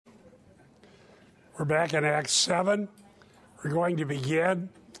We're back in Acts 7. We're going to begin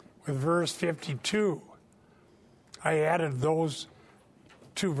with verse 52. I added those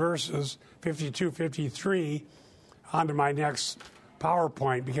two verses, 52, 53, onto my next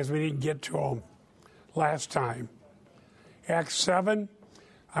PowerPoint because we didn't get to them last time. Acts 7,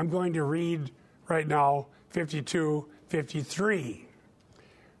 I'm going to read right now 52, 53.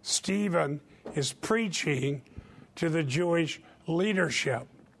 Stephen is preaching to the Jewish leadership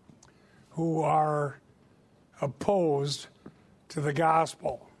who are opposed to the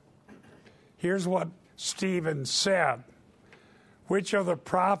gospel. Here's what Stephen said. Which of the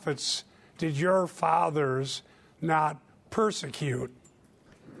prophets did your fathers not persecute?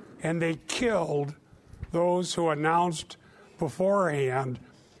 And they killed those who announced beforehand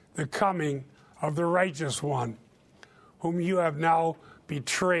the coming of the righteous one, whom you have now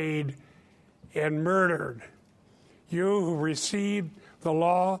betrayed and murdered. You who received the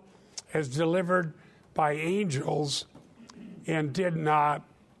law as delivered by angels and did not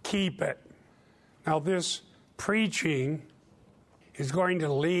keep it. Now this preaching is going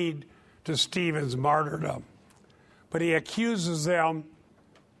to lead to Stephen's martyrdom, but he accuses them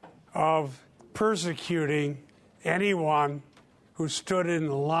of persecuting anyone who stood in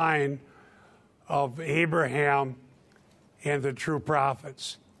the line of Abraham and the true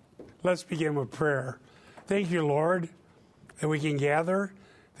prophets. Let's begin with prayer. Thank you, Lord, that we can gather.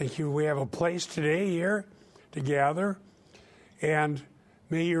 Thank you we have a place today here to gather. And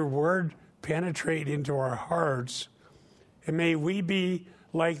may your word penetrate into our hearts. And may we be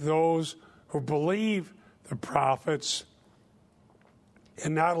like those who believe the prophets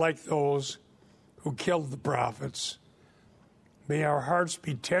and not like those who killed the prophets. May our hearts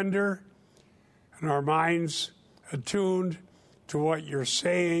be tender and our minds attuned to what you're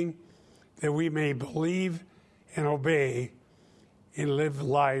saying, that we may believe and obey and live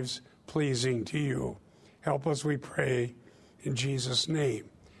lives pleasing to you. Help us, we pray, in Jesus' name.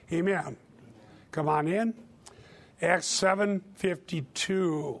 Amen. Come on in. Acts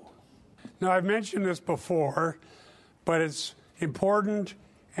 7:52. Now, I've mentioned this before, but it's important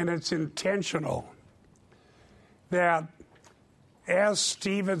and it's intentional that as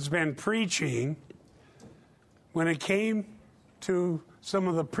Stephen's been preaching, when it came to some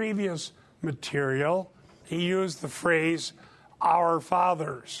of the previous material, he used the phrase, our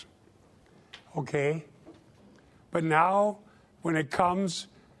fathers. Okay? But now, when it comes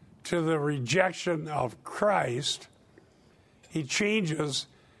to the rejection of Christ, he changes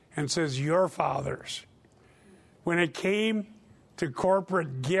and says, your fathers. When it came to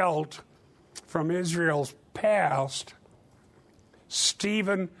corporate guilt from Israel's past,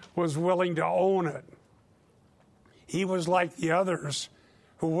 Stephen was willing to own it. He was like the others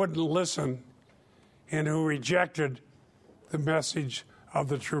who wouldn't listen and who rejected the message of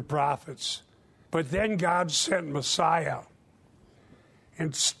the true prophets. But then God sent Messiah,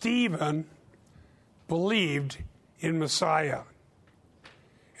 and Stephen believed in Messiah.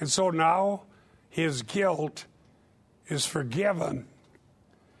 And so now his guilt is forgiven,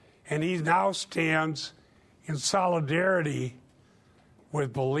 and he now stands in solidarity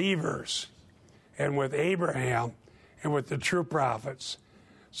with believers and with Abraham and with the true prophets.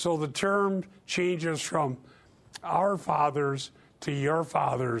 So the term changes from our fathers to your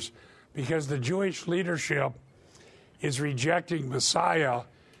fathers because the Jewish leadership is rejecting Messiah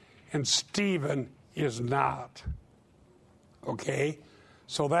and Stephen is not. Okay?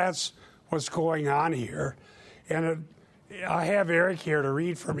 So that's what's going on here. And I have Eric here to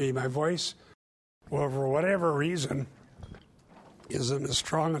read for me. My voice, well, for whatever reason, isn't as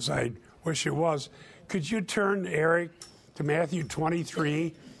strong as I wish it was. Could you turn, Eric, to Matthew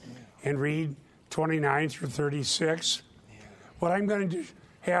 23 and read 29 through 36? What I'm going to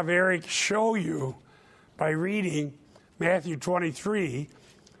have Eric show you by reading Matthew 23,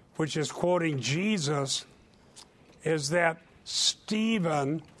 which is quoting Jesus, is that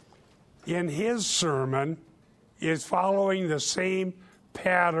Stephen, in his sermon, is following the same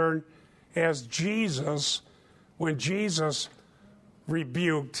pattern as Jesus when Jesus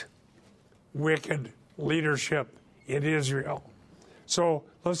rebuked wicked leadership in Israel. So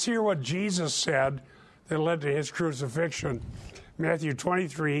let's hear what Jesus said that led to his crucifixion. Matthew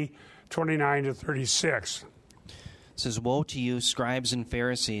 23, 29 to 36. It says, "Woe to you, scribes and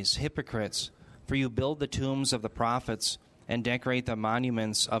Pharisees, hypocrites, for you build the tombs of the prophets and decorate the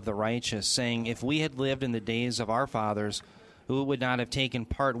monuments of the righteous, saying, if we had lived in the days of our fathers, we would not have taken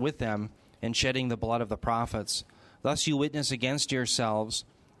part with them in shedding the blood of the prophets. Thus you witness against yourselves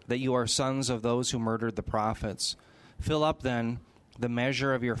that you are sons of those who murdered the prophets. Fill up, then, the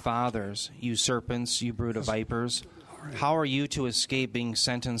measure of your fathers, you serpents, you brood of vipers. How are you to escape being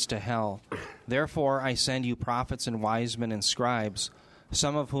sentenced to hell? Therefore I send you prophets and wise men and scribes,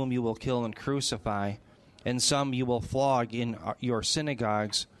 some of whom you will kill and crucify, and some you will flog in your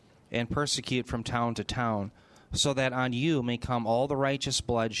synagogues and persecute from town to town, so that on you may come all the righteous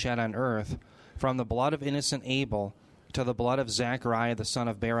blood shed on earth, from the blood of innocent Abel to the blood of Zachariah the son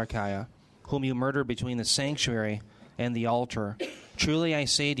of Berechiah, whom you murdered between the sanctuary and the altar. Truly I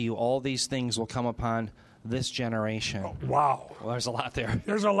say to you, all these things will come upon this generation. Oh, wow. Well, there's a lot there.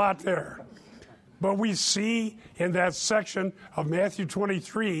 There's a lot there. But we see in that section of Matthew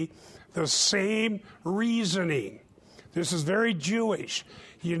 23 the same reasoning. This is very Jewish.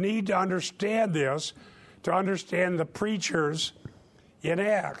 You need to understand this to understand the preachers in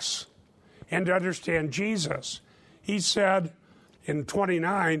Acts and to understand Jesus. He said in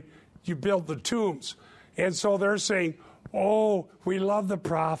 29, you build the tombs. And so they're saying, oh, we love the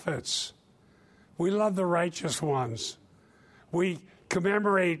prophets. We love the righteous ones. We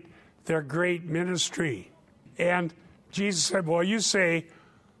commemorate their great ministry. And Jesus said, well, you say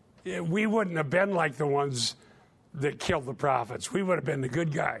we wouldn't have been like the ones that killed the prophets. We would have been the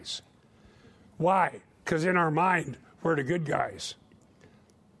good guys. Why? Because in our mind, we're the good guys.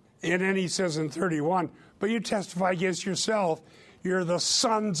 And then he says in 31, but you testify against yourself. You're the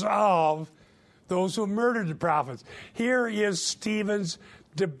sons of those who murdered the prophets. Here is Stephen's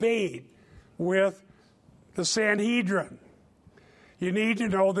debate with the Sanhedrin. You need to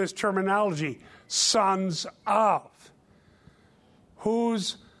know this terminology, sons of.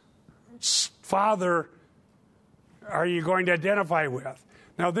 Whose father are you going to identify with?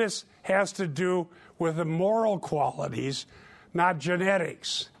 Now, this has to do with the moral qualities, not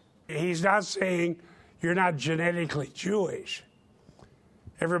genetics. He's not saying you're not genetically Jewish.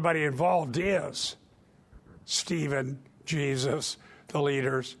 Everybody involved is. Stephen, Jesus, the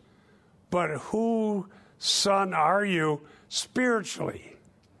leaders. But whose son are you spiritually?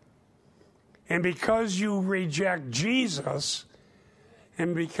 And because you reject Jesus,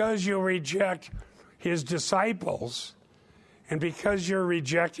 and because you reject his disciples, and because you're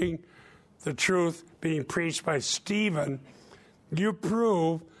rejecting the truth being preached by Stephen, you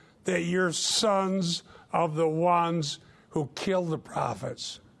prove that you're sons of the ones who killed the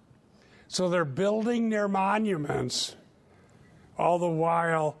prophets. So they're building their monuments, all the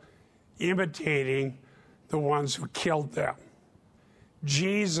while imitating the ones who killed them.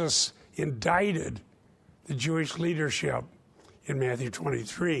 Jesus indicted the Jewish leadership in Matthew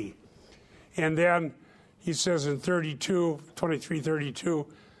 23. And then he says in 23:32,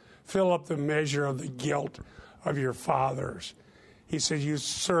 fill up the measure of the guilt of your fathers. He said, you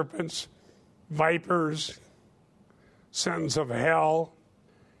serpents, vipers, sentence of hell.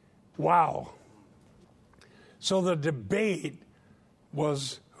 Wow. So the debate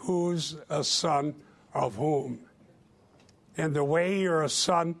was who's a son of whom. And the way you're a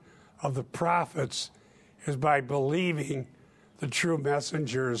son of the prophets is by believing the true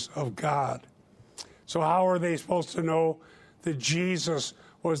messengers of God. So how are they supposed to know that Jesus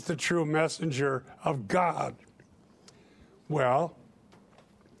was the true messenger of God? Well,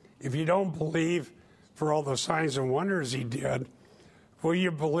 if you don't believe for all the signs and wonders he did, will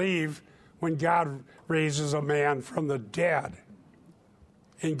you believe when God raises a man from the dead?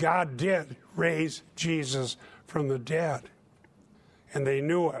 And God did raise Jesus from the dead. And they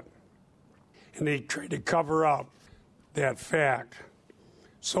knew it. And they tried to cover up that fact.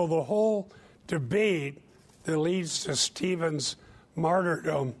 So the whole debate that leads to Stephen's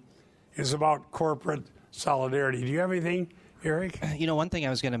martyrdom is about corporate solidarity. Do you have anything, Eric? You know, one thing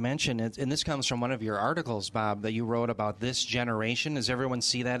I was going to mention, and this comes from one of your articles, Bob, that you wrote about this generation. Does everyone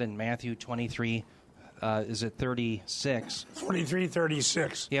see that in Matthew 23? Is it 36?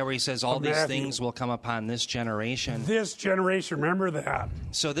 23:36. Yeah, where he says all these things will come upon this generation. This generation, remember that.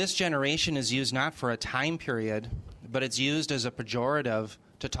 So this generation is used not for a time period, but it's used as a pejorative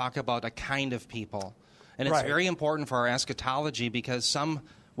to talk about a kind of people. And it's very important for our eschatology because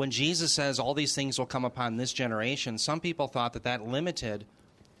when Jesus says all these things will come upon this generation, some people thought that limited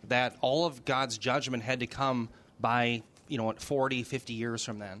that all of God's judgment had to come by, 40, 50 years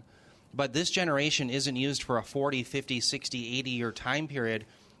from then. But this generation isn't used for a 40, 50, 60, 80-year time period.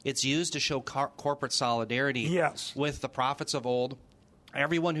 It's used to show corporate solidarity with the prophets of old.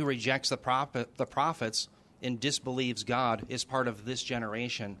 Everyone who rejects the prophets and disbelieves God is part of this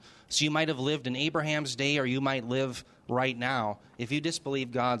generation. So you might have lived in Abraham's day or you might live right now. If you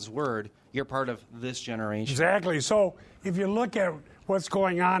disbelieve God's word, you're part of this generation. Exactly. So if you look at what's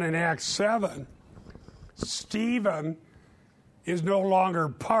going on in Acts 7, Stephen is no longer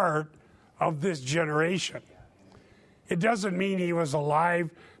part of this generation. It doesn't mean he was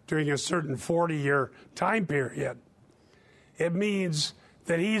alive during a certain 40-year time period. It means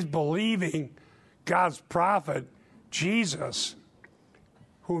that he's believing God's prophet, Jesus,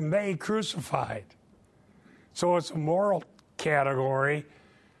 whom they crucified. So it's a moral category,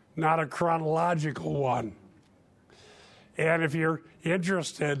 not a chronological one. And if you're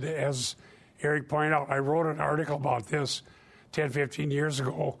interested, as Eric pointed out, I wrote an article about this 10, 15 years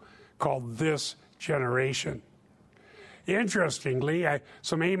ago called This Generation. Interestingly,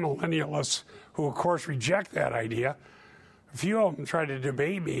 some amillennialists who, of course, reject that idea, a few of them try to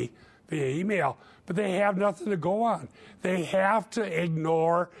debate me via email, but they have nothing to go on. They have to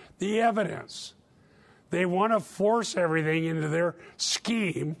ignore the evidence. They want to force everything into their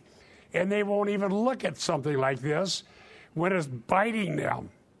scheme, and they won't even look at something like this when it's biting them.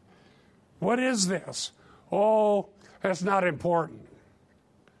 What is this? Oh, that's not important.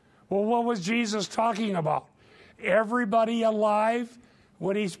 Well, what was Jesus talking about? Everybody alive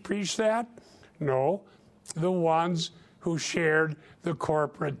when he preached that? No, the ones who shared the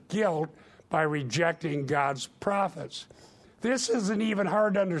corporate guilt by rejecting God's prophets. This isn't even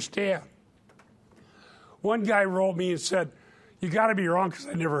hard to understand. One guy wrote me and said, "You got to be wrong because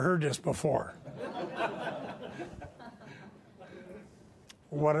I never heard this before."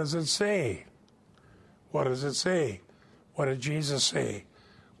 What does it say? What does it say? What did Jesus say?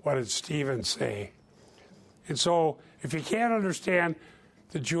 What did Stephen say? And so, if you can't understand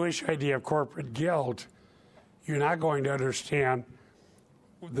the Jewish idea of corporate guilt, you're not going to understand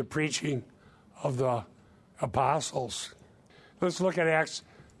the preaching of the apostles. Let's look at Acts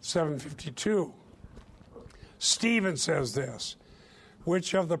 7:52. Stephen says this,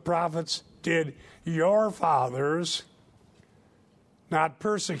 "Which of the prophets did your fathers not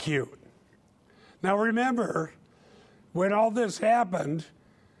persecute?" Now remember, when all this happened,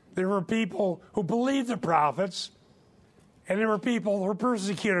 there were people who believed the prophets, and there were people who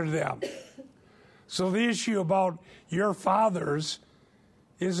persecuted them. So the issue about your fathers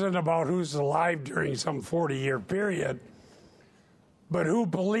isn't about who's alive during some 40-year period, but who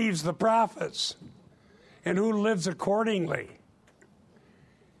believes the prophets and who lives accordingly.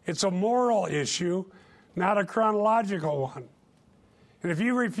 It's a moral issue, not a chronological one. And if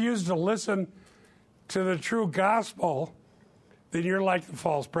you refuse to listen to the true gospel, then you're like the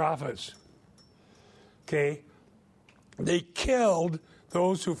false prophets. Okay? They killed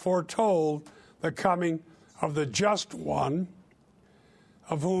those who foretold the coming of the just one,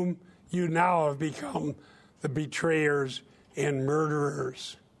 of whom you now have become the betrayers and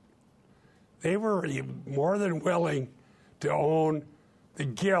murderers. They were more than willing to own the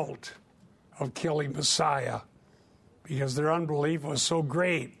guilt of killing Messiah because their unbelief was so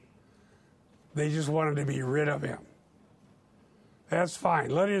great. They just wanted to be rid of him. That's fine.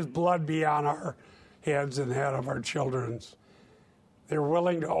 Let his blood be on our heads and the head of our children's. They're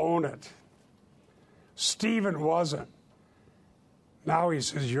willing to own it. Stephen wasn't. Now he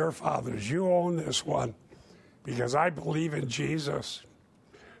says, your fathers, you own this one because I believe in Jesus.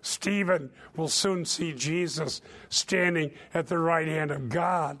 Stephen will soon see Jesus standing at the right hand of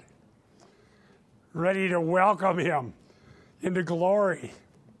God, ready to welcome him into glory.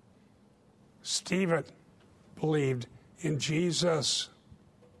 Stephen believed in Jesus.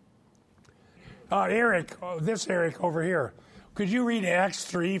 Eric over here, could you read Acts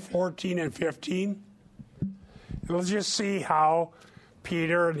 3:14 and 15? Let's just see how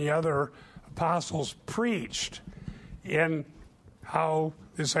Peter and the other apostles preached and how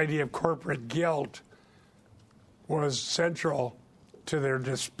this idea of corporate guilt was central to their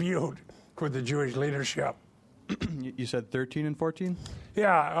dispute with the Jewish leadership. You said 13 and 14?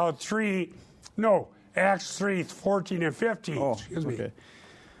 Yeah, Acts 3:14 and 15. Oh, excuse me. Okay.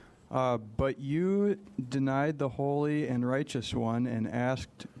 But you denied the holy and righteous one and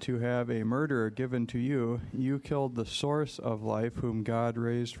asked to have a murderer given to you. You killed the source of life, whom God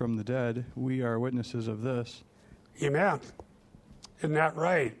raised from the dead. We are witnesses of this. Amen. Isn't that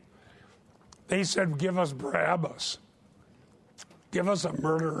right? They said, give us Barabbas. Give us a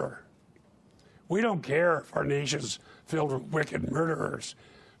murderer. We don't care if our nation's filled with wicked murderers,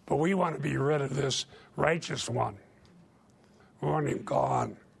 but we want to be rid of this righteous one. We want him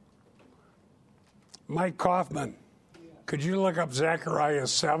gone. Mike Kaufman, could you look up Zechariah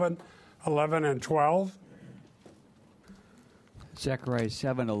 7:11 and 12? Zechariah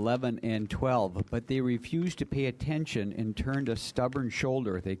 7:11 and 12. But they refused to pay attention and turned a stubborn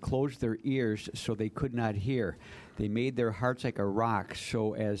shoulder. They closed their ears so they could not hear. They made their hearts like a rock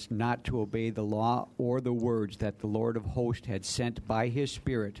so as not to obey the law or the words that the Lord of hosts had sent by his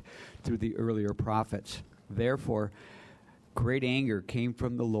Spirit through the earlier prophets. Therefore, great anger came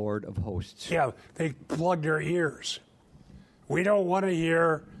from the Lord of hosts. Yeah, they plugged their ears. We don't want to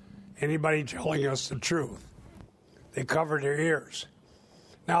hear anybody telling us the truth. They covered their ears.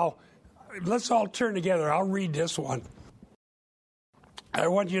 Now, let's all turn together. I'll read this one. I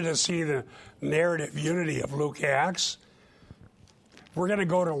want you to see the narrative unity of Luke Acts. We're going to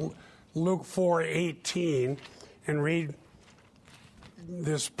go to Luke 4:18 and read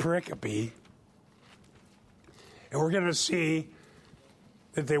this pericope. And we're going to see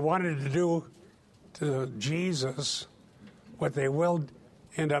that they wanted to do to Jesus what they will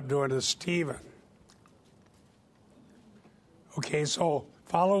end up doing to Stephen. Okay, so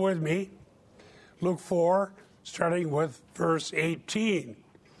follow with me. Luke 4, starting with verse 18.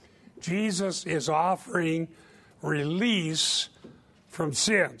 Jesus is offering release from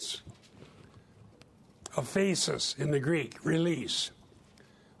sins. Aphesis in the Greek, release.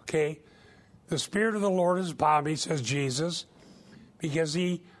 Okay, the Spirit of the Lord is upon me, says Jesus, because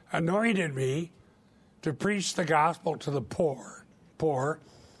he anointed me to preach the gospel to the poor.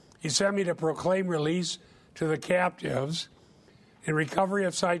 He sent me to proclaim release to the captives and recovery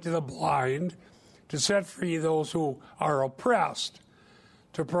of sight to the blind, to set free those who are oppressed,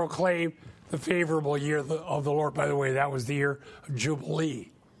 to proclaim the favorable year of the Lord. By the way, that was the year of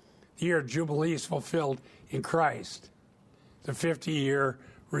Jubilee. The year of Jubilee is fulfilled in Christ. The 50-year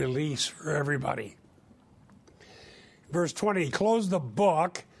release for everybody. Verse 20, he closed the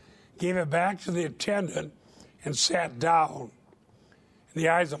book, gave it back to the attendant, and sat down. And the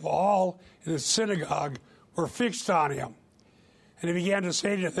eyes of all in the synagogue were fixed on him. And he began to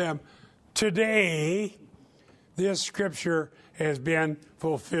say to them, today this scripture has been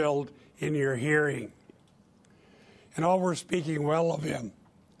fulfilled in your hearing. And all were speaking well of him,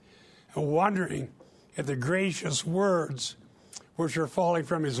 and wondering at the gracious words which were falling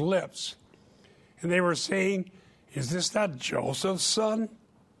from his lips. And they were saying, is this not Joseph's son?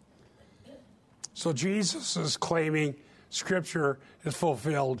 So Jesus is claiming scripture is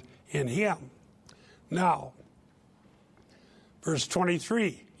fulfilled in him. Now, verse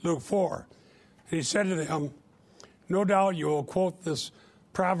 23, Luke 4. And he said to them, no doubt you will quote this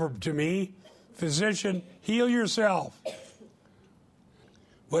proverb to me, physician, heal yourself.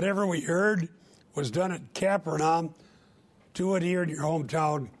 Whatever we heard was done at Capernaum, do it here in your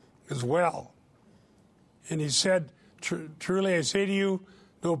hometown as well. And he said, truly I say to you,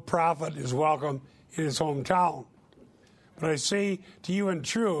 no prophet is welcome in his hometown. But I say to you in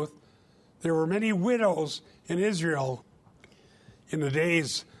truth, there were many widows in Israel in the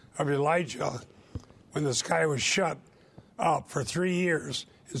days of Elijah, when the sky was shut up for 3 years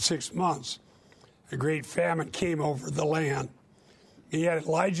and 6 months. A great famine came over the land. And yet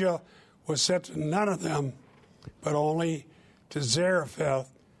Elijah was sent to none of them, but only to Zarephath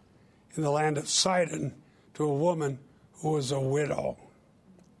in the land of Sidon, to a woman who was a widow.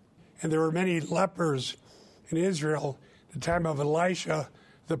 And there were many lepers in Israel at the time of Elisha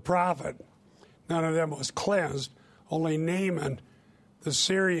the prophet. None of them was cleansed, only Naaman the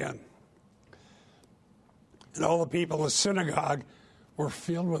Syrian. And all the people in the synagogue were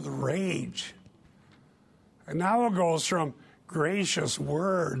filled with rage. And now it goes from gracious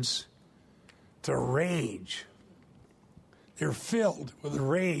words to rage. They're filled with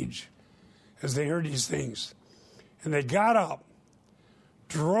rage as they heard these things. And they got up,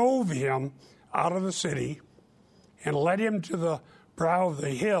 drove him out of the city, and led him to the brow of the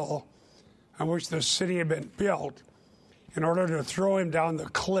hill on which the city had been built, in order to throw him down the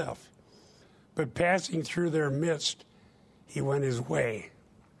cliff. But passing through their midst, he went his way.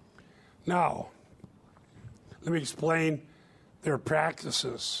 Now, let me explain their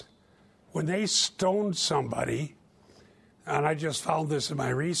practices. When they stoned somebody, and I just found this in my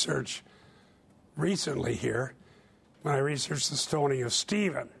research recently here, when I researched the stoning of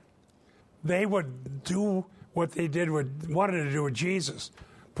Stephen, they would do what they wanted to do with Jesus,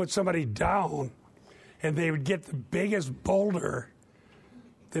 put somebody down, and they would get the biggest boulder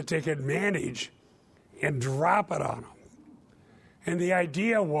that they could manage and drop it on them. And the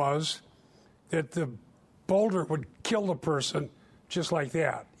idea was that the boulder would kill the person just like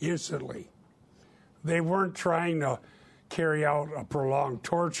that, instantly. They weren't trying to carry out a prolonged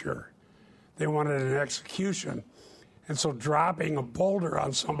torture. They wanted an execution. And so dropping a boulder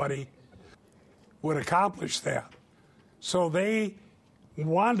on somebody would accomplish that. So they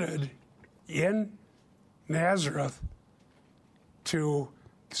wanted in Nazareth to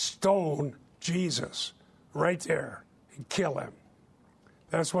stone Jesus right there and kill him.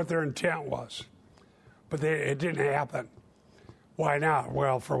 That's what their intent was. But it didn't happen. Why not?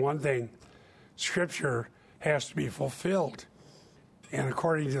 Well, for one thing, Scripture has to be fulfilled. And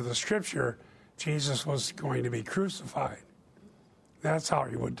according to the Scripture, Jesus was going to be crucified. That's how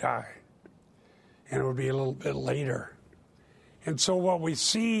he would die. And it would be a little bit later. And so what we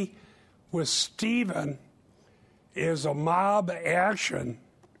see with Stephen is a mob action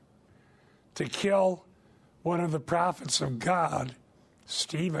to kill one of the prophets of God,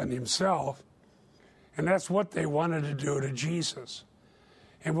 Stephen himself, and that's what they wanted to do to Jesus.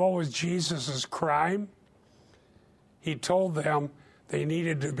 And what was Jesus' crime? He told them they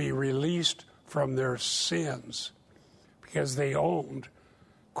needed to be released from their sins because they owned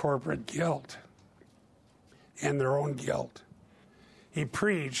corporate guilt and their own guilt. He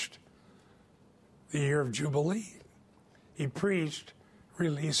preached the year of Jubilee. He preached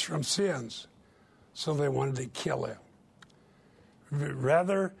release from sins. So they wanted to kill him.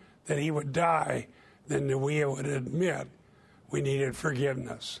 Rather that he would die than that we would admit we needed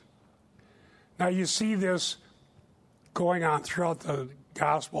forgiveness. Now you see this going on throughout the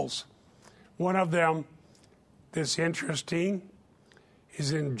Gospels. One of them that's interesting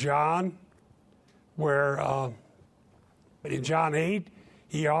is in John, where in John 8,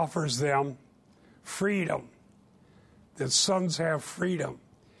 he offers them freedom, that sons have freedom.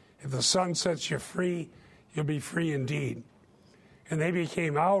 If the Son sets you free, you'll be free indeed. And they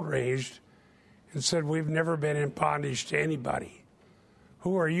became outraged and said, we've never been in bondage to anybody.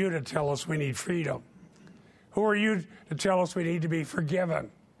 Who are you to tell us we need freedom? Who are you to tell us we need to be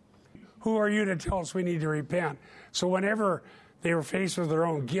forgiven? Who are you to tell us we need to repent? So whenever they were faced with their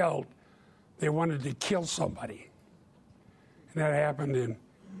own guilt, they wanted to kill somebody. And that happened in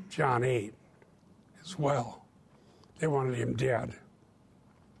John 8 as well. They wanted him dead.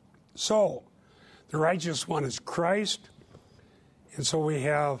 So, the righteous one is Christ, and so we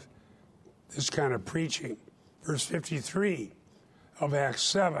have this kind of preaching. Verse 53 of Acts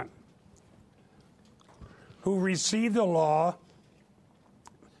 7. Who received the law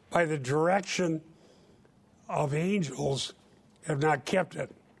by the direction of angels have not kept it.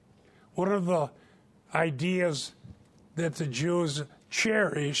 One of the ideas that the Jews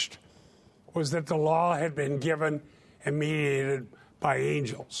cherished was that the law had been given and mediated by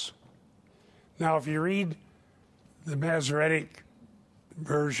angels. Now, if you read the Masoretic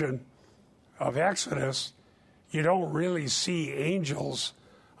version of Exodus, you don't really see angels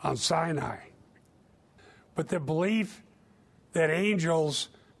on Sinai. But the belief that angels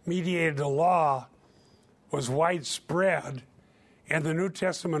mediated the law was widespread, and the New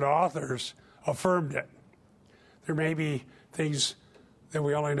Testament authors affirmed it. There may be things that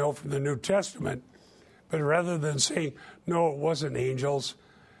we only know from the New Testament, but rather than saying, no, it wasn't angels,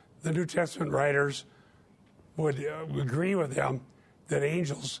 the New Testament writers would agree with them that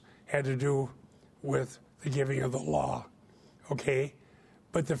angels had to do with the giving of the law. Okay?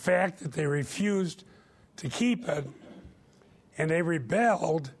 But the fact that they refused to keep it and they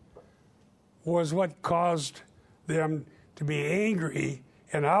rebelled was what caused them to be angry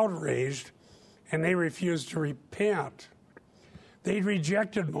and outraged, and they refused to repent. They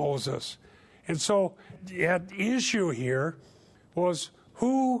rejected Moses. And so at issue here was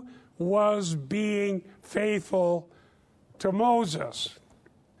who was being faithful to Moses?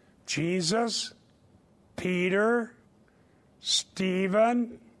 Jesus, Peter,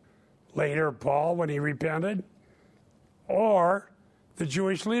 Stephen, later Paul when he repented, or the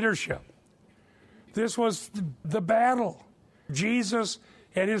Jewish leadership. This was the battle. Jesus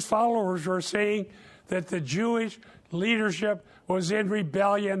and his followers were saying that the Jewish leadership was in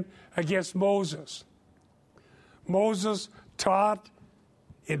rebellion against Moses. Moses taught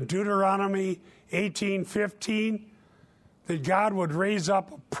in Deuteronomy 18:15 that God would raise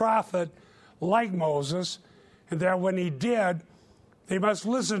up a prophet like Moses, and that when he did, they must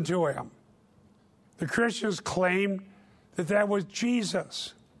listen to him. The Christians claimed that that was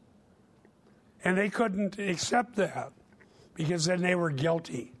Jesus, and they couldn't accept that because then they were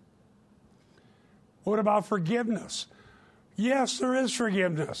guilty. What about forgiveness? Yes, there is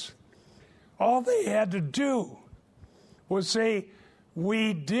forgiveness. All they had to do was say,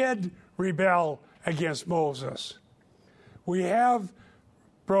 we did rebel against Moses. We have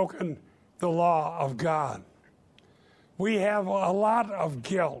broken the law of God. We have a lot of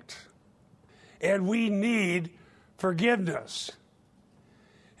guilt, and we need forgiveness.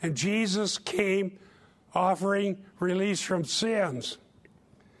 And Jesus came offering release from sins.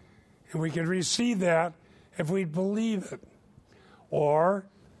 And we can receive that if we believe it. Or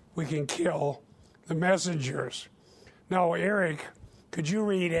we can kill the messengers. Now, Eric, could you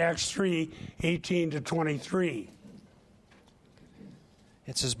read Acts 3:18-23?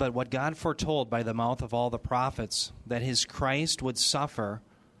 It says, but what God foretold by the mouth of all the prophets, that his Christ would suffer,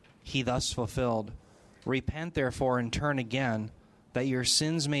 he thus fulfilled. Repent, therefore, and turn again, that your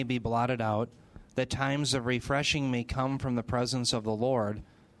sins may be blotted out, that times of refreshing may come from the presence of the Lord,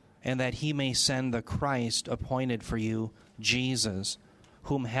 and that he may send the Christ appointed for you, Jesus,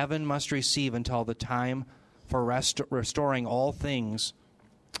 whom heaven must receive until the time for restoring all things,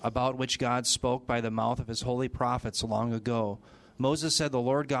 about which God spoke by the mouth of his holy prophets long ago. Moses said, the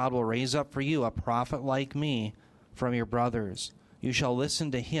Lord God will raise up for you a prophet like me from your brothers. You shall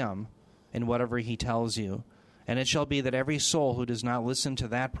listen to him in whatever he tells you. And it shall be that every soul who does not listen to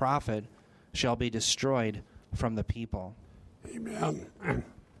that prophet shall be destroyed from the people. Amen.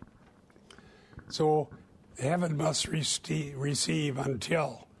 So heaven must receive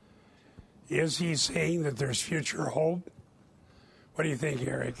until. Is he saying that there's future hope? What do you think,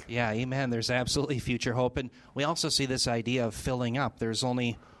 Eric? Yeah, amen. There's absolutely future hope. And we also see this idea of filling up. There's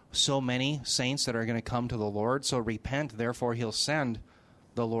only so many saints that are going to come to the Lord. So repent, therefore he'll send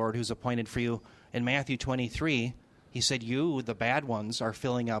the Lord who's appointed for you. In Matthew 23, he said, you, the bad ones, are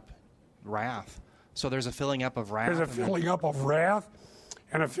filling up wrath. So there's a filling up of wrath. There's a filling up of wrath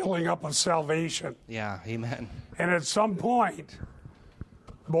and a filling up of salvation. Yeah, amen. And at some point,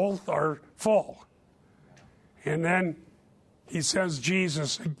 both are full. And then he sends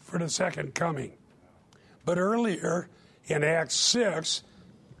Jesus for the second coming. But earlier in Acts 6,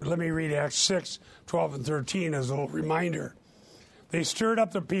 let me read Acts 6, 12 and 13 as a little reminder. They stirred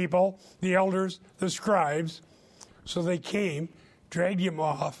up the people, the elders, the scribes, so they came, dragged him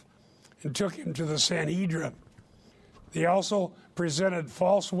off, and took him to the Sanhedrin. They also presented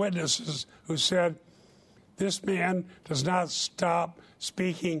false witnesses who said, this man does not stop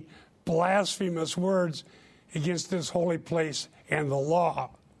speaking blasphemous words against this holy place and the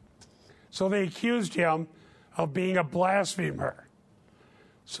law. So they accused him of being a blasphemer.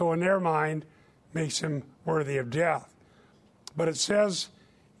 So in their mind, makes him worthy of death. But it says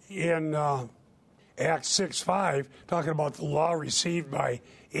in Acts 6:5, talking about the law received by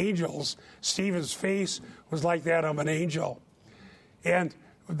angels, Stephen's face was like that of an angel. And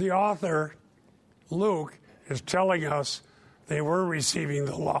the author, Luke, is telling us they were receiving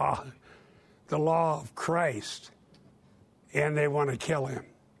the law of Christ, and they want to kill him.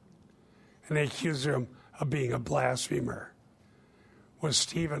 And they accuse him of being a blasphemer. Was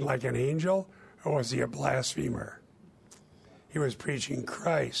Stephen like an angel, or was he a blasphemer? He was preaching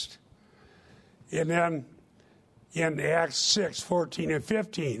Christ. And then in Acts 6:14 and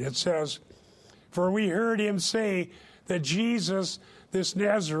 15, it says, for we heard him say that Jesus, this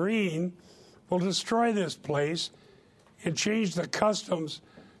Nazarene, will destroy this place and change the customs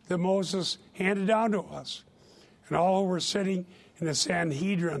that Moses handed down to us. And all who were sitting in the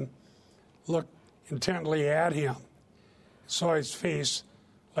Sanhedrin looked intently at him, saw his face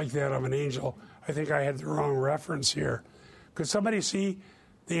like that of an angel. I think I had the wrong reference here. Could somebody see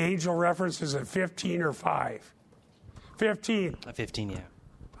the angel reference? Is it 15 or 5? 15. 15, yeah.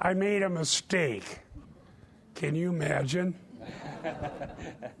 I made a mistake. Can you imagine?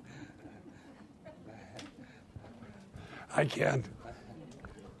 I can.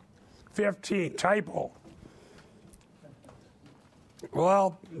 15, typo.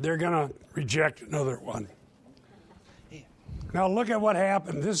 Well, they're going to reject another one. Now look at what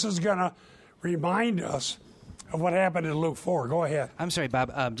happened. This is going to remind us of what happened in Luke 4. Go ahead. I'm sorry,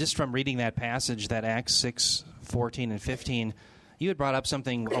 Bob. Just from reading that passage, that Acts 6:14 and 15, you had brought up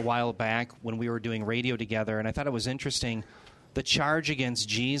something a while back when we were doing radio together, and I thought it was interesting. The charge against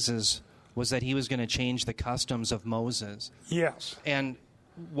Jesus was that he was going to change the customs of Moses. Yes. And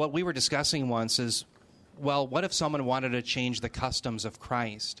what we were discussing once is, well, what if someone wanted to change the customs of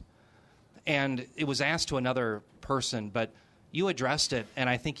Christ? And it was asked to another person, but you addressed it, and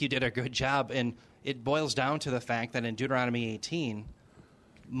I think you did a good job. And it boils down to the fact that in Deuteronomy 18,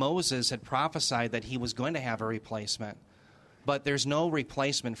 Moses had prophesied that he was going to have a replacement. But there's no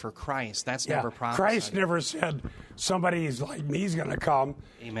replacement for Christ. That's never prophesied. Christ never said somebody's like me is going to come.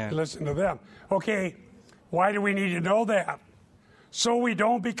 Amen. Listen to them. Okay, why do we need to know that? So we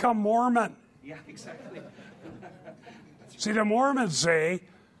don't become Mormon. Yeah, exactly. See, the Mormons say,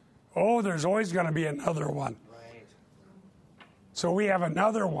 oh, there's always going to be another one. Right. So we have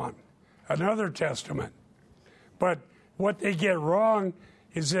another one, another testament. But what they get wrong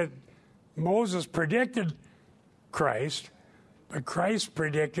is that Moses predicted Christ, but Christ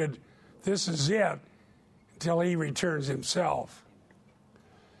predicted this is it until he returns himself.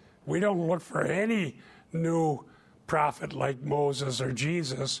 We don't look for any new prophet like Moses or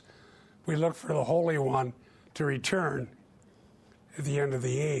Jesus. We look for the Holy One to return at the end of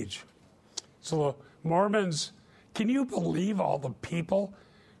the age. So the Mormons, can you believe all the people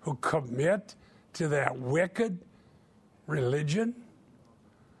who commit to that wicked religion?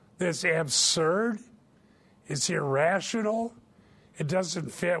 That's absurd. It's irrational. It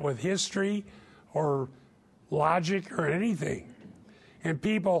doesn't fit with history or logic or anything. And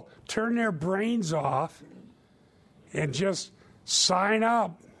people turn their brains off and just sign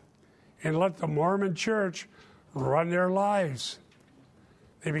up and let the Mormon church run their lives.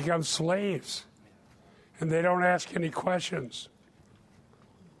 They become slaves, and they don't ask any questions.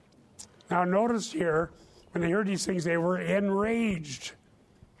 Now notice here, when they heard these things, they were enraged.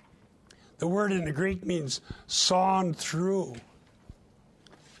 The word in the Greek means sawn through.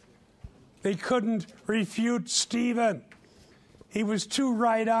 They couldn't refute Stephen. He was too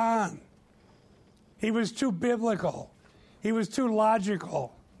right on. He was too biblical. He was too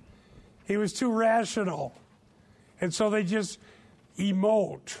logical. He was too rational. And so they just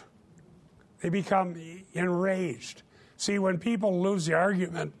emote. They become enraged. See, when people lose the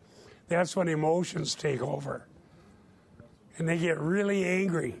argument, that's when emotions take over. And they get really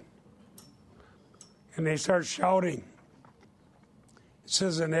angry. And they start shouting. It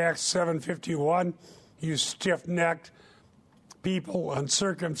says in Acts 7:51, you stiff-necked people,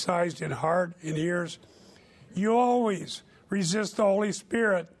 uncircumcised in heart and ears, you always resist the Holy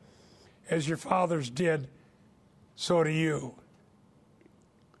Spirit as your fathers did, so do you.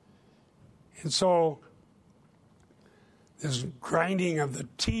 And so this grinding of the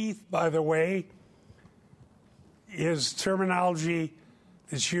teeth, by the way, is terminology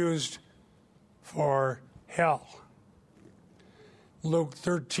that's used for hell. Luke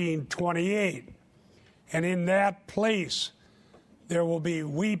 13:28. And in that place there will be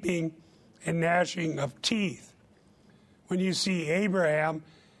weeping and gnashing of teeth when you see Abraham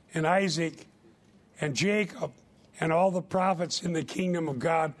and Isaac and Jacob and all the prophets in the kingdom of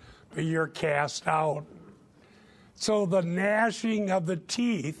God, but you're cast out. So the gnashing of the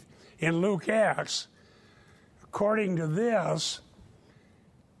teeth in Luke Acts, according to this,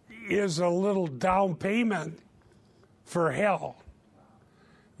 is a little down payment for hell.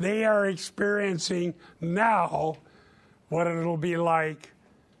 They are experiencing now what it'll be like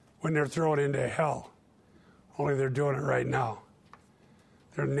when they're thrown into hell. Only they're doing it right now.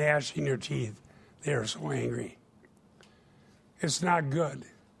 They're gnashing their teeth. They are so angry. It's not good.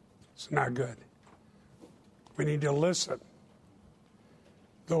 It's not good. We need to listen.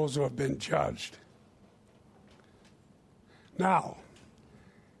 Those who have been judged. Now,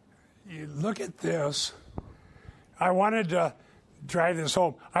 you look at this. I wanted to drive this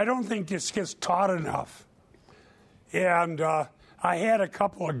home. I don't think this gets taught enough. And I had a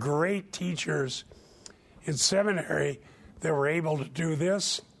couple of great teachers in seminary that were able to do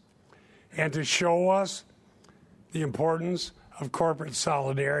this and to show us the importance of corporate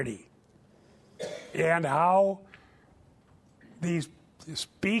solidarity and how these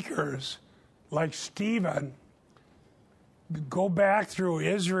speakers like Stephen go back through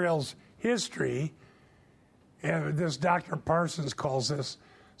Israel's history, and this Dr. Parsons calls this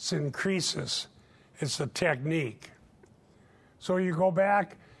syncresis. It's a technique. So you go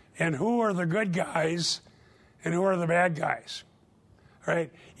back, and who are the good guys and who are the bad guys?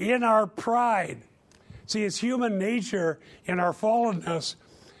 Right? In our pride. See, it's human nature in our fallenness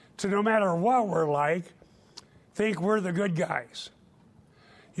to, no matter what we're like, think we're the good guys.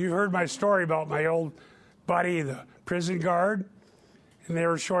 You heard my story about my old buddy, the prison guard, and they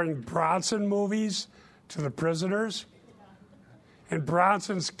were showing Bronson movies to the prisoners, and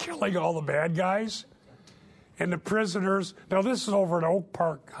Bronson's killing all the bad guys, and the prisoners, now this is over in Oak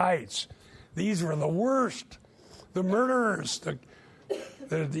Park Heights, these were the worst, the murderers,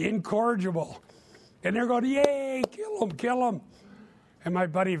 the incorrigible, and they're going, yay, kill him. And my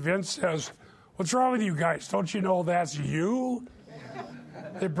buddy Vince says, what's wrong with you guys? Don't you know that's you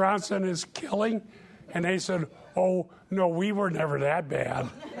that Bronson is killing? And they said, oh, no, we were never that bad.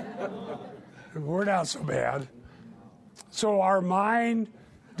 We're not so bad. So our mind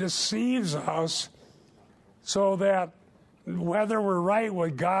deceives us so that whether we're right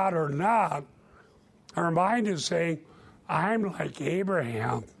with God or not, our mind is saying, I'm like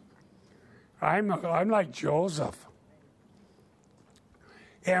Abraham. I'm like Joseph.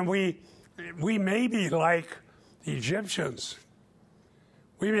 And we may be like the Egyptians.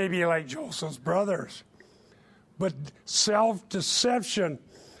 We may be like Joseph's brothers. But self-deception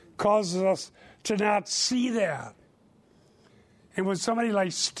causes us to not see that. And when somebody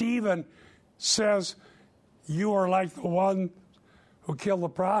like Stephen says, you are like the one who killed the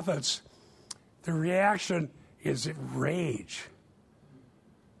prophets, the reaction is rage.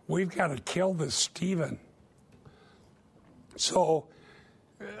 We've got to kill this Stephen. So,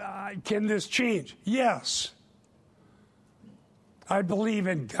 can this change? Yes. I believe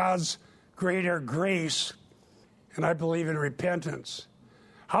in God's greater grace, and I believe in repentance.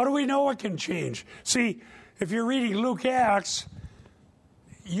 How do we know it can change? See, if you're reading Luke Acts,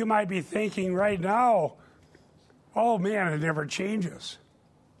 you might be thinking right now, oh man, it never changes.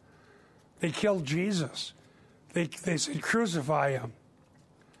 They killed Jesus. They said crucify him.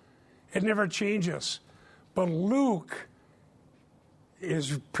 It never changes. But Luke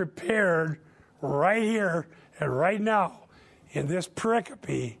is prepared right here and right now in this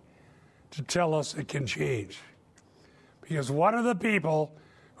pericope to tell us it can change. Because one of the people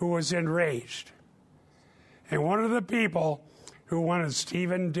who was enraged and one of the people who wanted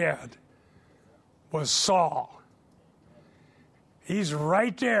Stephen dead was Saul. He's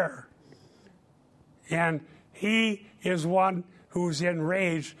right there. And he is one who's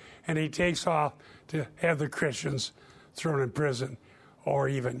enraged, and he takes off to have the Christians thrown in prison or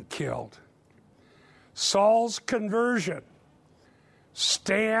even killed. Saul's conversion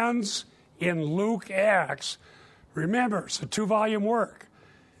stands in Luke Acts. Remember, it's a 2-volume work.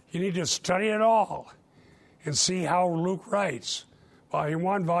 You need to study it all and see how Luke writes. Volume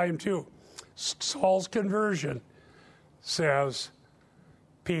 1, Volume 2. Saul's conversion says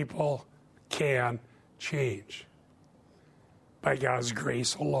people can change by God's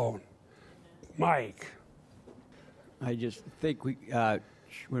grace alone. Mike. I just think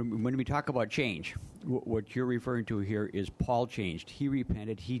when we talk about change, what you're referring to here is Paul changed. He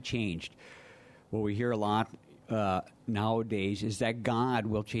repented. He changed. What we hear a lot nowadays is that God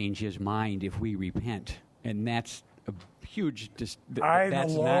will change his mind if we repent. And that's a huge... that's the not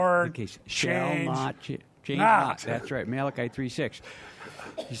Lord the case. change Shall not change not. not. That's right. Malachi 3:6.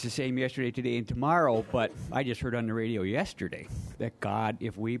 It's the same yesterday, today, and tomorrow, but I just heard on the radio yesterday that God,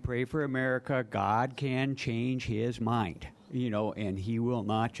 if we pray for America, God can change his mind, and he will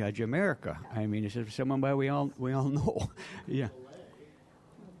not judge America. I mean, it's someone we all know. Yeah.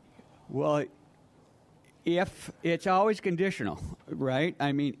 Well, if it's always conditional, right?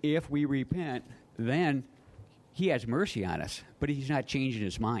 I mean, if we repent, then he has mercy on us, but he's not changing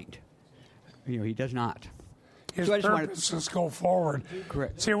his mind. He does not. His purposes go forward.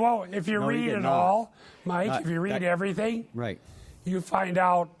 Correct. See, well, if you read it all, Mike, if you read everything, right, you find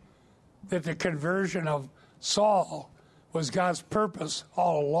out that the conversion of Saul was God's purpose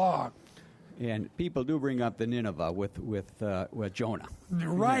all along. And people do bring up the Nineveh with Jonah.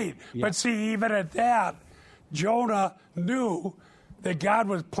 Right. Yeah. But see, even at that, Jonah knew that God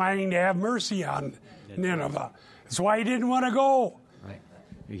was planning to have mercy on Nineveh. That's why he didn't want to go. Right.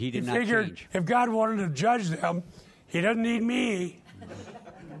 He did He not figured change. if God wanted to judge them, he doesn't need me.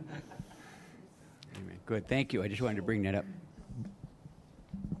 Amen. Good. Thank you. I just wanted to bring that up.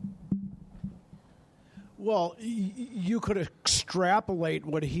 Well, you could extrapolate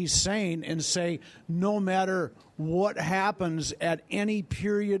what he's saying and say no matter what happens at any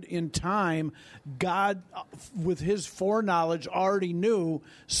period in time, God, with his foreknowledge, already knew.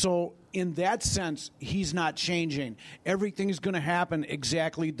 So in that sense, he's not changing. Everything's going to happen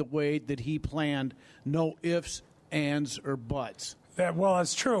exactly the way that he planned. No ifs, ands, or buts. Well,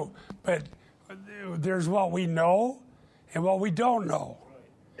 that's true. But there's what we know and what we don't know.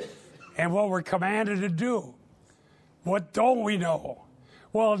 And what we're commanded to do. What don't we know?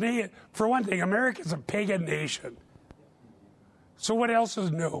 Well, for one thing, America's a pagan nation. So what else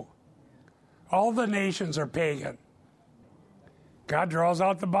is new? All the nations are pagan. God draws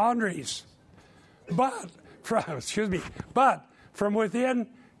out the boundaries. But from within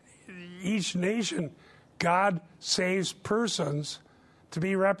each nation, God saves persons to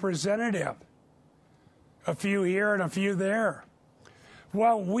be representative. A few here and a few there.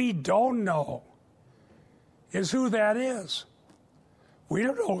 What we don't know is who that is. We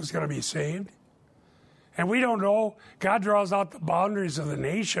don't know who's going to be saved. And we don't know. God draws out the boundaries of the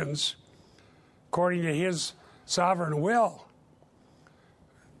nations according to his sovereign will.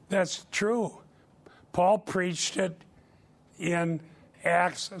 That's true. Paul preached it in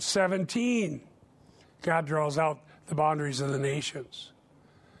Acts 17. God draws out the boundaries of the nations.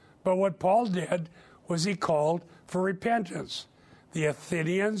 But what Paul did was he called for repentance. The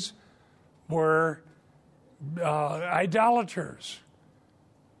Athenians were idolaters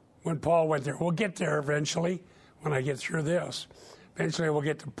when Paul went there. We'll get there eventually when I get through this. Eventually we'll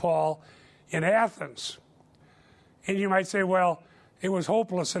get to Paul in Athens. And you might say, well, it was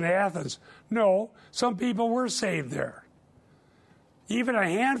hopeless in Athens. No, some people were saved there. Even a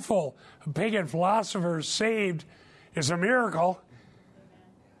handful of pagan philosophers saved is a miracle,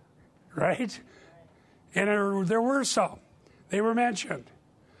 right? And there were some. They were mentioned.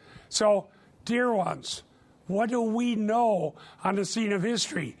 So, dear ones, what do we know on the scene of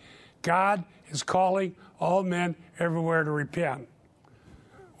history? God is calling all men everywhere to repent.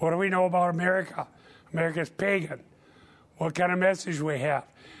 What do we know about America? America's pagan. What kind of message we have?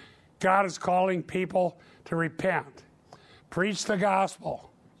 God is calling people to repent. Preach the gospel.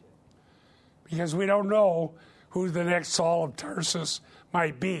 Because we don't know who the next Saul of Tarsus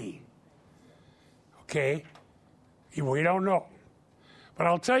might be. Okay? We don't know. But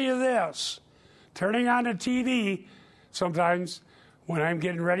I'll tell you this. Turning on the TV, sometimes when I'm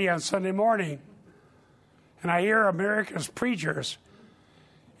getting ready on Sunday morning and I hear America's preachers,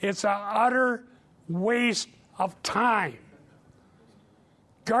 it's an utter waste of time.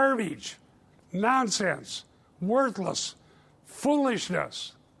 Garbage, nonsense, worthless,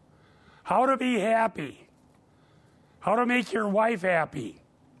 foolishness. How to be happy. How to make your wife happy.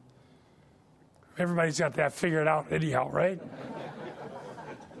 Everybody's got that figured out anyhow, right?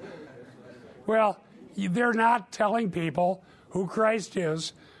 Well, they're not telling people who Christ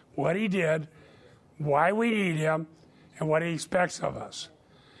is, what he did, why we need him, and what he expects of us.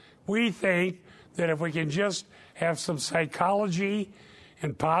 We think that if we can just have some psychology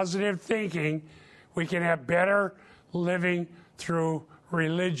and positive thinking, we can have better living through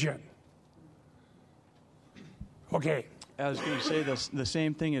religion. Okay. I was going to say the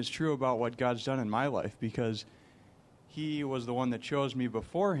same thing is true about what God's done in my life, because he was the one that chose me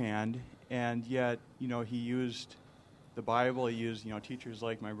beforehand, and yet, he used the Bible, he used, teachers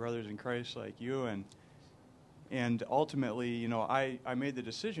like my brothers in Christ, like you, and ultimately, I made the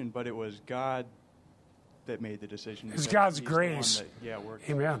decision, but it was God that made the decision. It's God's grace.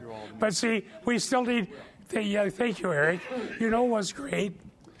 Amen. But see, we still need, thank you, Eric. You know what's great?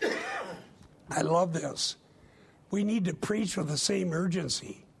 I love this. We need to preach with the same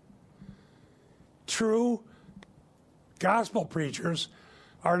urgency. True gospel preachers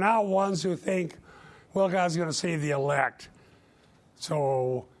are not ones who think, well, God's going to save the elect,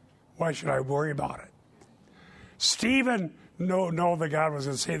 so why should I worry about it? Stephen know that God was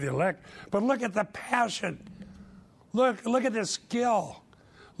going to save the elect, but look at the passion. Look at the skill.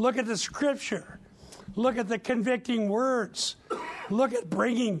 Look at the scripture. Look at the convicting words. Look at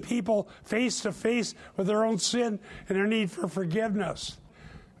bringing people face to face with their own sin and their need for forgiveness.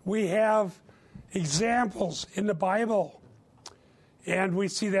 We have examples in the Bible, and we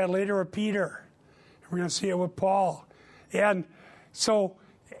see that later with Peter. We're going to see it with Paul. And so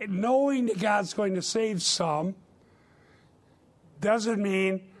knowing that God's going to save some doesn't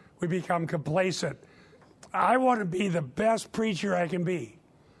mean we become complacent. I want to be the best preacher I can be,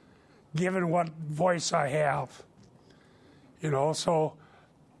 given what voice I have. So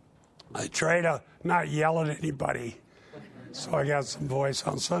I try to not yell at anybody. So I got some voice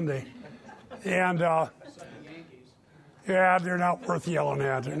on Sunday. And, they're not worth yelling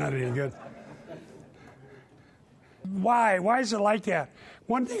at. They're not any good. Why? Why is it like that?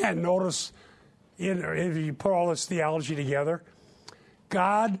 One thing I noticed, if you put all this theology together,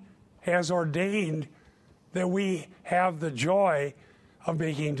 God has ordained that we have the joy of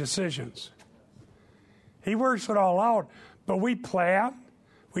making decisions. He works it all out, but we plan,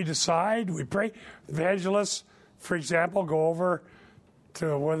 we decide, we pray. Evangelists, for example, go over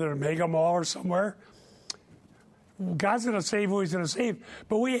to whether Mega Mall or somewhere. God's going to save who he's going to save,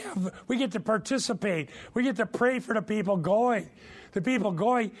 but we get to participate. We get to pray for the people going. The people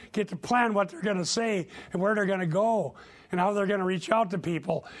going get to plan what they're going to say and where they're going to go and how they're going to reach out to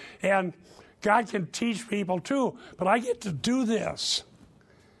people. And God can teach people too, but I get to do this.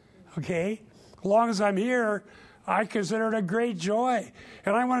 Okay? As long as I'm here, I consider it a great joy.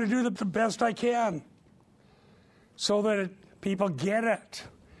 And I want to do the best I can so that people get it.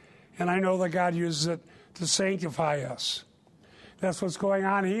 And I know that God uses it to sanctify us. That's what's going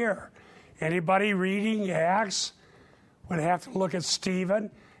on here. Anybody reading Acts would have to look at Stephen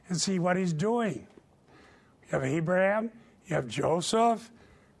and see what he's doing. You have Abraham, you have Joseph,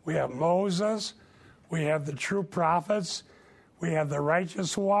 we have Moses, we have the true prophets, we have the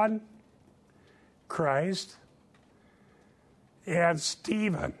righteous one, Christ, and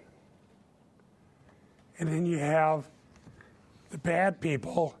Stephen. And then you have the bad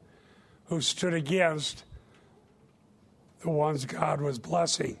people who stood against the ones God was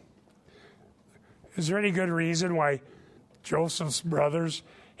blessing. Is there any good reason why Joseph's brothers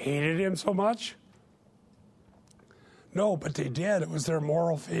hated him so much? No, but they did. It was their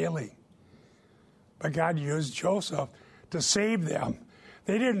moral failing. But God used Joseph to save them.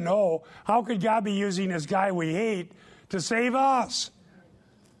 They didn't know, how could God be using this guy we hate to save us?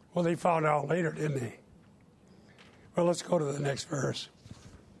 Well, they found out later, didn't they? Well, let's go to the next verse.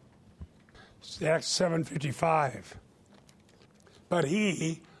 It's Acts 7:55. But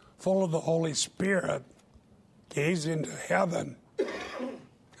he, full of the Holy Spirit, gazed into heaven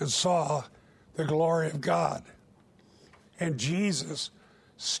and saw the glory of God, and Jesus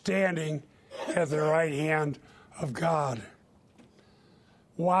standing at the right hand of God.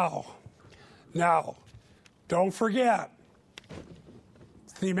 Wow. Now, don't forget,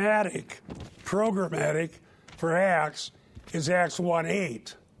 thematic, programmatic for Acts is Acts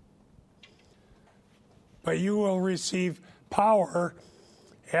 1:8. But you will receive power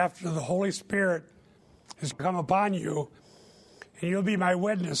after the Holy Spirit has come upon you, And you'll be my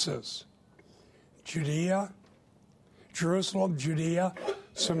witnesses. Judea, Jerusalem, Judea,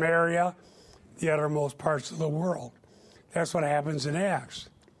 Samaria, the uttermost parts of the world. That's what happens in Acts.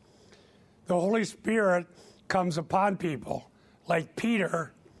 The Holy Spirit comes upon people like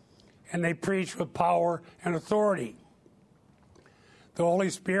Peter, and they preach with power and authority. The Holy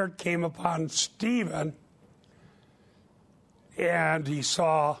Spirit came upon Stephen, and he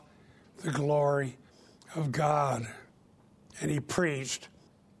saw the glory of God, and he preached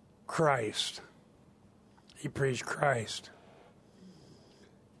Christ. He preached Christ.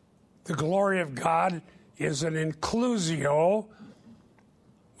 The glory of God is an inclusio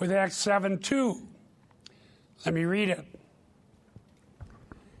with Acts 7:2. Let me read it.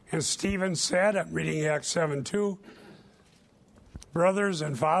 And Stephen said, I'm reading Acts 7:2, brothers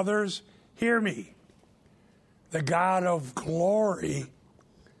and fathers, hear me. The God of glory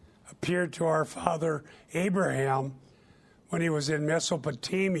appeared to our father Abraham when he was in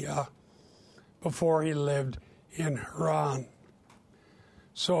Mesopotamia before he lived in Haran.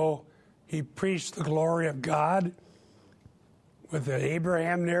 So he preached the glory of God with the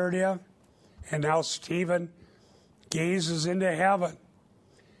Abraham narrative, and now Stephen gazes into heaven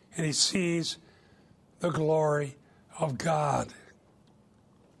and he sees the glory of God.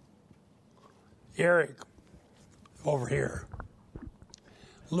 Eric, over here.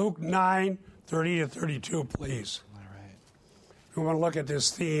 Luke 9:30-32, please. All right. We want to look at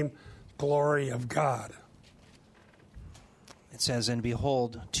this theme, glory of God. It says, and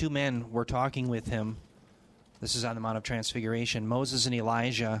behold, two men were talking with him. This is on the Mount of Transfiguration. Moses and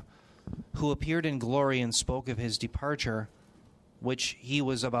Elijah, who appeared in glory and spoke of his departure, which he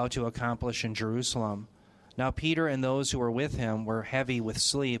was about to accomplish in Jerusalem. Now Peter and those who were with him were heavy with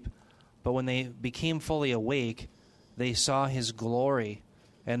sleep, but when they became fully awake, they saw his glory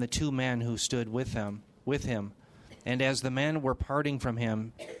and the two men who stood with him. And as the men were parting from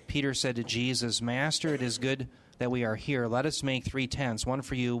him, Peter said to Jesus, Master, it is good that we are here. Let us make 3 tents, one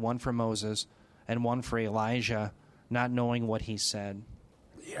for you, one for Moses, and one for Elijah, not knowing what he said.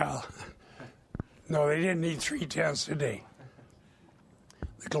 Yeah. No, they didn't need 3 tents today.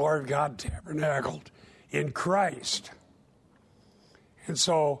 The glory of God tabernacled in Christ. And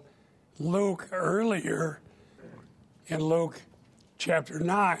so Luke earlier, in Luke chapter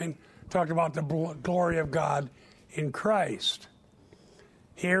 9, talked about the glory of God in Christ.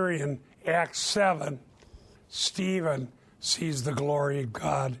 Here in Acts 7, Stephen sees the glory of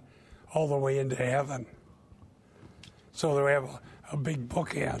God all the way into heaven. So we have a big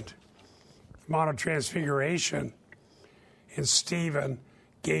bookend. Mount of Transfiguration and Stephen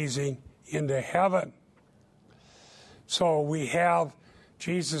gazing into heaven. So we have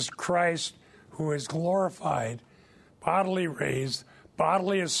Jesus Christ, who is glorified, bodily raised,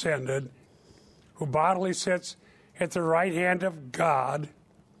 bodily ascended, who bodily sits at the right hand of God,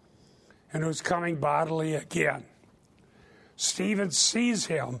 and who's coming bodily again. Stephen sees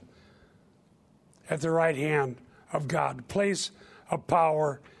him at the right hand of God, place of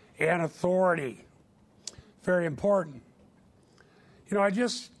power and authority. Very important. You know, I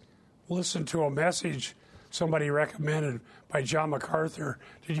just listened to a message somebody recommended by John MacArthur.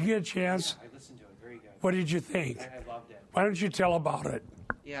 Did you get a chance? I listened to it. Very good. What did you think? I loved it. Why don't you tell about it?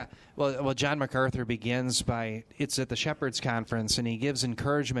 Yeah. Well, John MacArthur begins by, it's at the Shepherds Conference, and he gives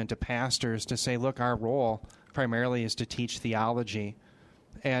encouragement to pastors to say, look, our role primarily is to teach theology.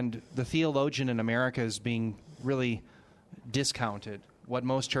 And the theologian in America is being really discounted. What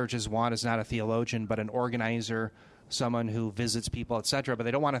most churches want is not a theologian, but an organizer, someone who visits people, etc., but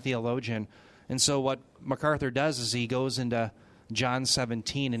they don't want a theologian. And so what MacArthur does is he goes into John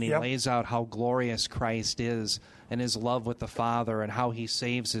 17 and he lays out how glorious Christ is and his love with the Father and how he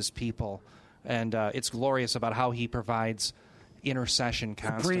saves his people. And it's glorious about how he provides intercession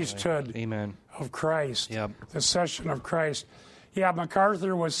constantly. The priesthood Amen. of Christ. Yep. The session of Christ. Yeah,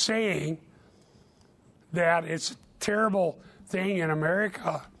 MacArthur was saying that it's a terrible thing in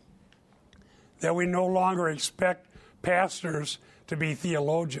America that we no longer expect pastors to be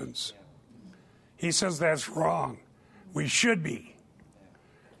theologians. He says that's wrong. We should be.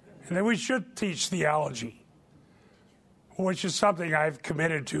 And then we should teach theology, which is something I've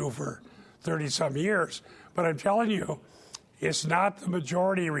committed to for 30-some years. But I'm telling you, it's not the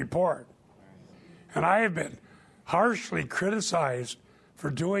majority report. And I have been harshly criticized for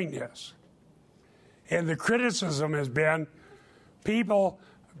doing this. And the criticism has been people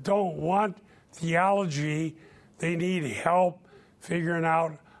don't want theology. They need help figuring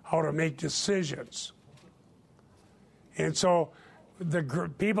out how to make decisions. And so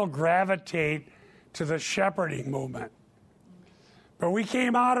people gravitate to the shepherding movement. But we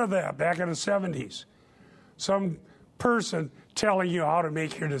came out of that back in the 70s. Some person telling you how to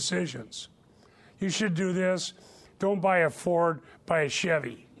make your decisions. You should do this. Don't buy a Ford, buy a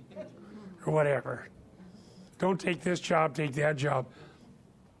Chevy or whatever. Don't take this job, take that job.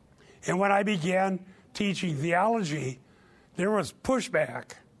 And when I began teaching theology, there was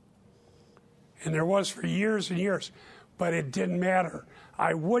pushback. And there was for years and years. But it didn't matter.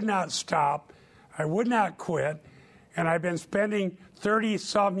 I would not stop. I would not quit. And I've been spending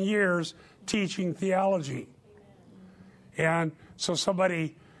 30-some years teaching theology. And so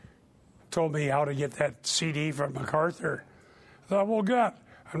somebody told me how to get that CD from MacArthur. I thought, well, good.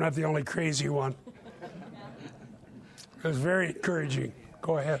 I'm not the only crazy one. It was very encouraging.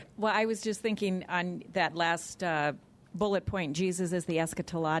 Go ahead. Well, I was just thinking on that last bullet point, Jesus is the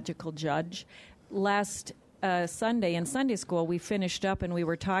eschatological judge. Last Sunday in Sunday school, we finished up and we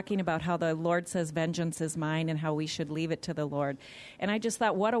were talking about how the Lord says vengeance is mine and how we should leave it to the Lord. And I just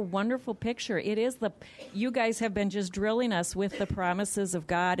thought, what a wonderful picture. It is you guys have been just drilling us with the promises of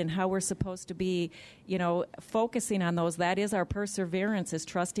God and how we're supposed to be, focusing on those. That is our perseverance, is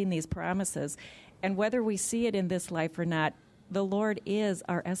trusting these promises. And whether we see it in this life or not, the Lord is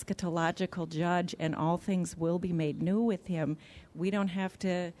our eschatological judge, and all things will be made new with him. We don't have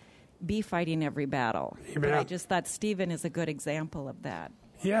to be fighting every battle. Amen. But I just thought Stephen is a good example of that.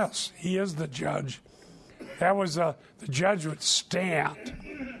 Yes, he is the judge. That was the judge would stand.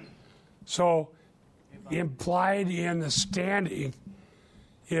 So implied in the standing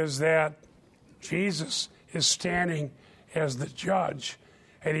is that Jesus is standing as the judge,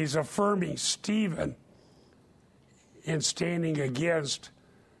 and he's affirming Stephen in standing against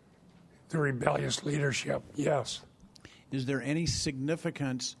the rebellious leadership. Yes. Is there any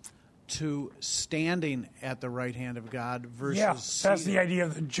significance to standing at the right hand of God versus Yeah, that's the idea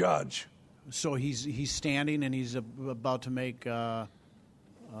of the judge. So he's standing and he's about to make the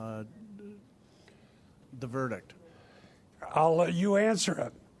verdict. I'll let you answer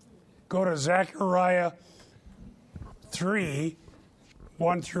it. Go to Zechariah 3,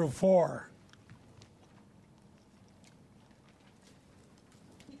 1 through 4.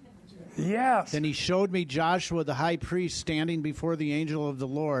 Yes. Then he showed me Joshua the high priest standing before the angel of the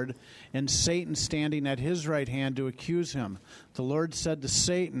Lord, and Satan standing at his right hand to accuse him. The Lord said to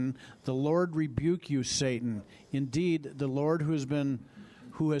Satan, "The Lord rebuke you, Satan. Indeed, the Lord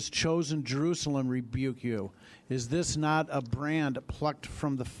who has chosen Jerusalem rebuke you. Is this not a brand plucked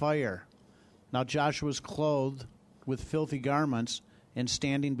from the fire?" Now Joshua was clothed with filthy garments and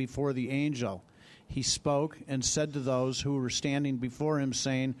standing before the angel. He spoke and said to those who were standing before him,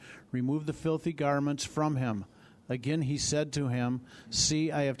 saying, "Remove the filthy garments from him." Again he said to him, "See,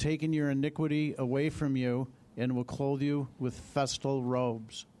 I have taken your iniquity away from you and will clothe you with festal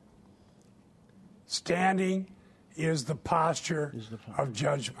robes." Standing is the posture of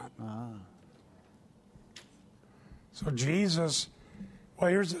judgment. So Jesus, well,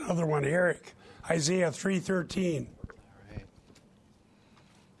 here's another one, Eric. Isaiah 3:13.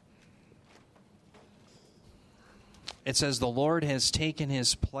 It says, "The Lord has taken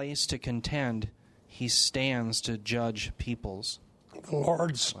his place to contend. He stands to judge peoples." The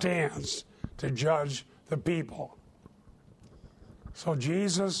Lord stands to judge the people. So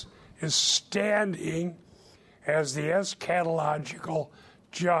Jesus is standing as the eschatological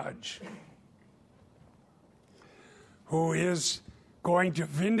judge who is going to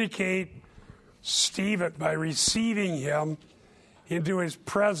vindicate Stephen by receiving him into his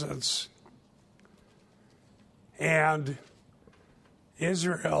presence. And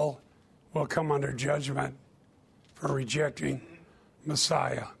Israel will come under judgment for rejecting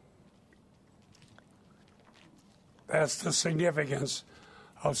Messiah. That's the significance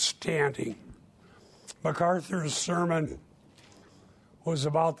of standing. MacArthur's sermon was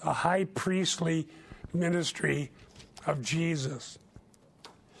about the high priestly ministry of Jesus.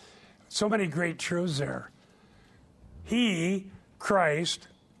 So many great truths there. He, Christ,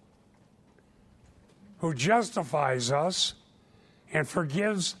 who justifies us and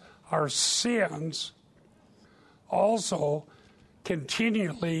forgives our sins, also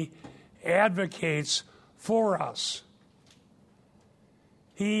continually advocates for us.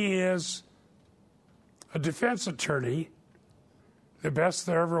 He is a defense attorney, the best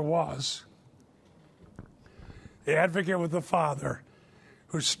there ever was, the advocate with the Father,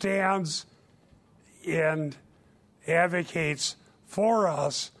 who stands and advocates for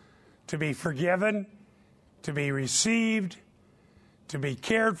us to be forgiven, to be received, to be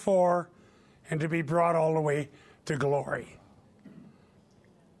cared for, and to be brought all the way to glory.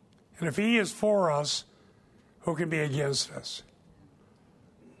 And if he is for us, who can be against us?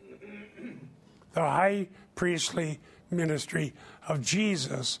 The high priestly ministry of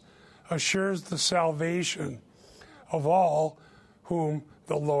Jesus assures the salvation of all whom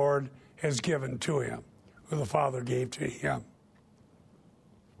the Lord has given to him, who the Father gave to him.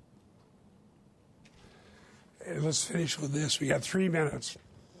 And let's finish with this. We got 3 minutes.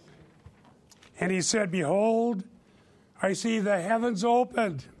 And he said, behold, I see the heavens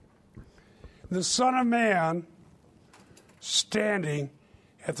opened, the Son of Man standing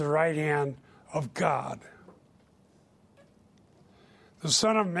at the right hand of God. The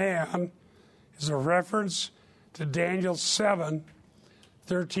Son of Man is a reference to Daniel 7,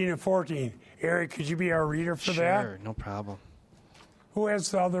 13 and 14. Eric, could you be our reader for that? Sure, no problem. Who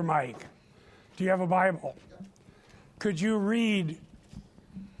has the other mic? Do you have a Bible? Could you read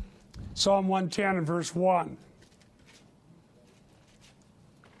Psalm 110 and verse 1?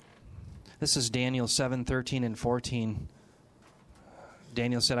 This is Daniel 7, 13 and 14.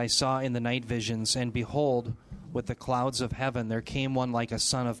 Daniel said, I saw in the night visions, and behold, with the clouds of heaven there came one like a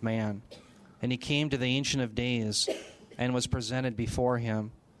son of man. And he came to the Ancient of Days, and was presented before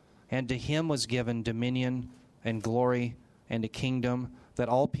him. And to him was given dominion and glory and a kingdom, that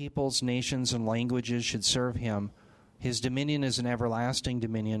all peoples, nations, and languages should serve him. His dominion is an everlasting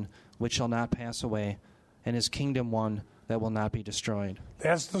dominion, which shall not pass away, and his kingdom one that will not be destroyed.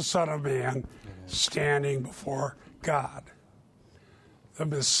 That's the Son of Man standing before God. The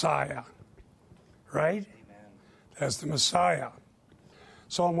Messiah. Right? Amen. That's the Messiah.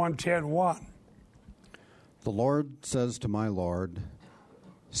 Psalm 110:1. The Lord says to my Lord,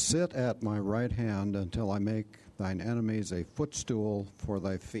 sit at my right hand until I make thine enemies a footstool for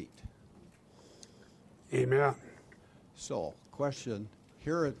thy feet. Amen. So, question,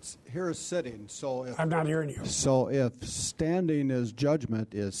 here is sitting. So if I'm not hearing you. So if standing is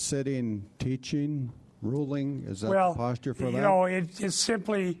judgment, is sitting teaching, ruling? Is that the posture for that? You know, it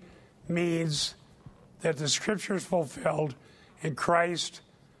simply means that the Scripture is fulfilled and Christ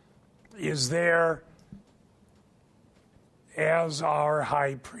is there as our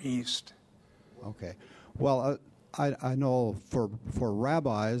high priest. Okay. Well, I know for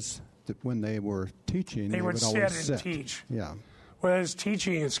rabbis that when they were teaching, they would sit always and sit. teach. Yeah. Well, his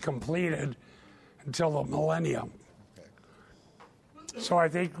teaching is completed until the millennium. Okay. So I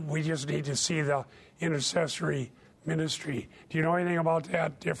think we just need to see the intercessory ministry. Do you know anything about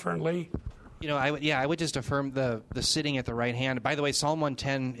that differently? You know, I would just affirm the sitting at the right hand. By the way, Psalm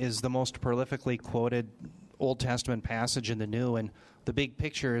 110 is the most prolifically quoted Old Testament passage in the New, and the big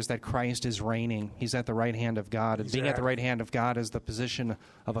picture is that Christ is reigning. He's at the right hand of God. And being at the right hand of God is the position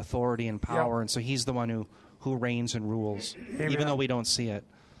of authority and power, and so he's the one who reigns and rules, Amen. even though we don't see it.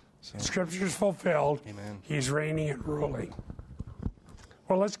 So. Scripture is fulfilled. Amen. He's reigning and ruling.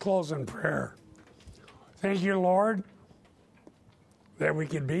 Well, let's close in prayer. Thank you, Lord, that we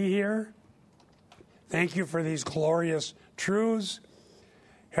could be here. Thank you for these glorious truths.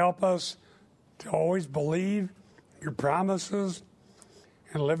 Help us to always believe your promises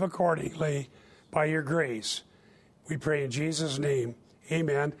and live accordingly by your grace. We pray in Jesus' name.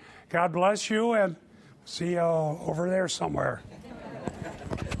 Amen. God bless you, and see you over there somewhere.